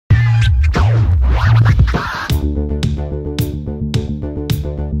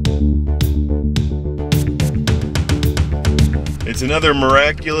It's another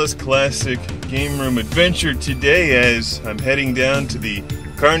miraculous classic game room adventure today as I'm heading down to the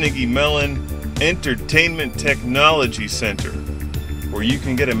Carnegie Mellon Entertainment Technology Center, where you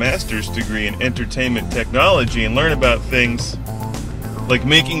can get a master's degree in entertainment technology and learn about things like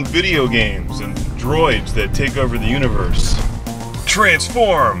making video games and droids that take over the universe.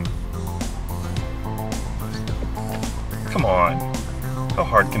 Transform! Come on, how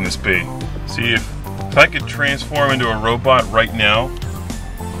hard can this be? See, if I could transform into a robot right now,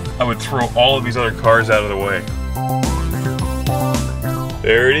 I would throw all of these other cars out of the way.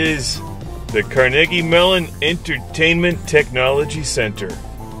 There it is, the Carnegie Mellon Entertainment Technology Center,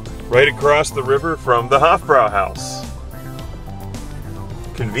 right across the river from the Hoffbrauhaus.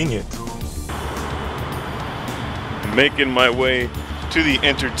 Convenient. I'm making my way to the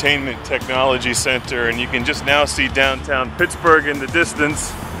Entertainment Technology Center, and you can just now see downtown Pittsburgh in the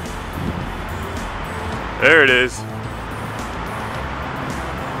distance. There it is.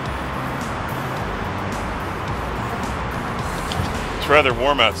 It's rather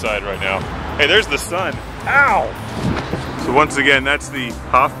warm outside right now. Hey, there's the sun. Ow! So once again, that's the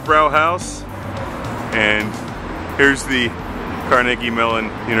Hoffbrauhaus, and here's the Carnegie Mellon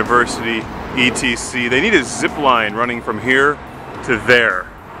University, E.T.C. They need a zip line running from here to there,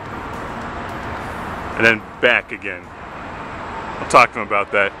 and then back again. I'll talk to them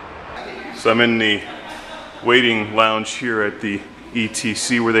about that. So I'm in the waiting lounge here at the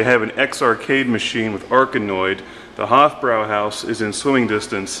E.T.C. where they have an X-arcade machine with Arkanoid. The Hoffbrauhaus is in swimming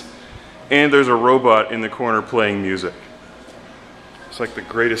distance, and there's a robot in the corner playing music. It's like the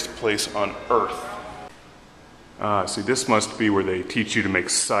greatest place on earth. See, this must be where they teach you to make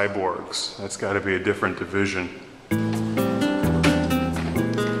cyborgs. That's got to be a different division.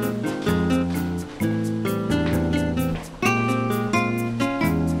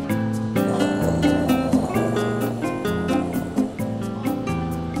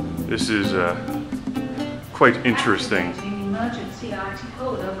 This is quite interesting. Emergency IT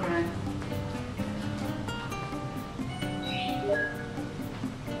code overrun.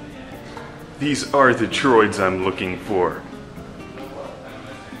 These are the droids I'm looking for.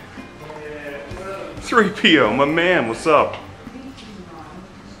 3PO, my man, what's up?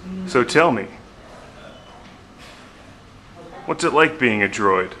 So tell me, what's it like being a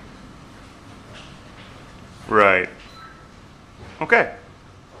droid? Right. Okay.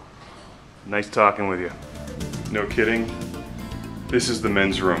 Nice talking with you. No kidding. This is the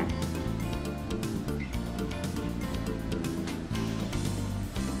men's room.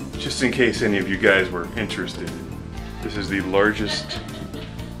 Just in case any of you guys were interested, this is the largest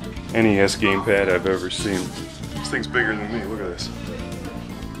NES gamepad I've ever seen. This thing's bigger than me, look at this.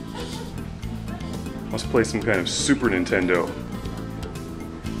 Must play some kind of Super Nintendo.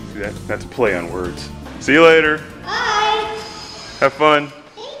 See that? That's a play on words. See you later. Bye. Have fun.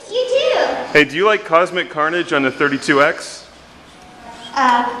 Thanks, you too. Hey, do you like Cosmic Carnage on the 32X?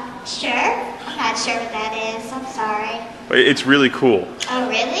 Sure. I'm not sure what that is. I'm sorry. It's really cool. Oh,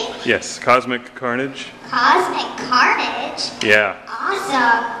 really? Yes, Cosmic Carnage. Cosmic Carnage? Yeah.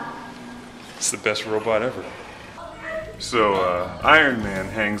 Awesome. It's the best robot ever. So, Iron Man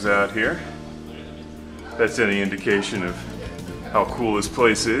hangs out here. That's any indication of how cool this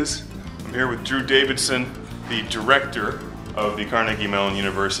place is. I'm here with Drew Davidson, the director of the Carnegie Mellon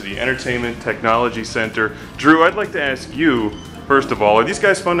University Entertainment Technology Center. Drew, I'd like to ask you, first of all, are these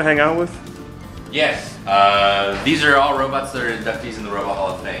guys fun to hang out with? Yes. These are all robots that are inductees in the Robot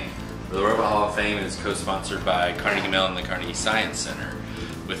Hall of Fame. The Robot Hall of Fame is co-sponsored by Carnegie Mellon and the Carnegie Science Center,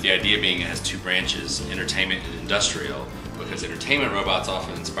 with the idea being it has two branches, entertainment and industrial, because entertainment robots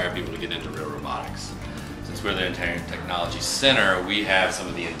often inspire people to get into real robotics. Since we're the Entertainment Technology Center, we have some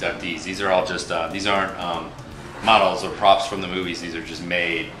of the inductees. These are all just, these aren't models or props from the movies. These are just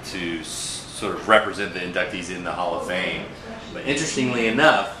made to sort of represent the inductees in the Hall of Fame. But interestingly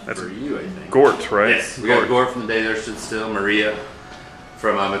enough, that's for you, I think. Gort, right? Yes, we got Gort from The Day There Stood Still, Maria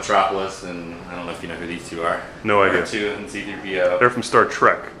from Metropolis, and I don't know if you know who these two are. No idea. R2 and C3PO. They're from Star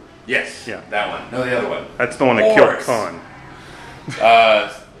Trek. Yes, yeah, that one. No, the other one. That's the one that killed Khan.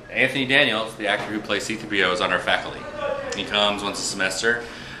 Anthony Daniels, the actor who plays C3PO, is on our faculty. He comes once a semester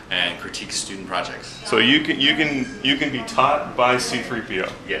and critiques student projects. So you can be taught by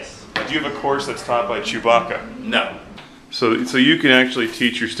C3PO. Yes. Do you have a course that's taught by Chewbacca? No. So you can actually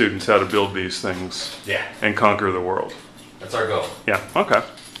teach your students how to build these things. Yeah. And conquer the world. That's our goal. Yeah. Okay.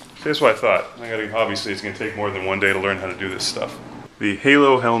 See, that's what I thought. Obviously, it's going to take more than one day to learn how to do this stuff. The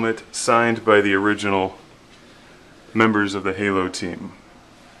Halo helmet signed by the original members of the Halo team.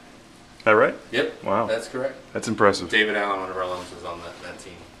 Is that right? Yep. Wow. That's correct. That's impressive. David Allen, one of our alums, was on that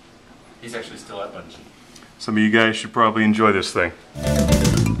team. He's actually still at Bungie. Some of you guys should probably enjoy this thing.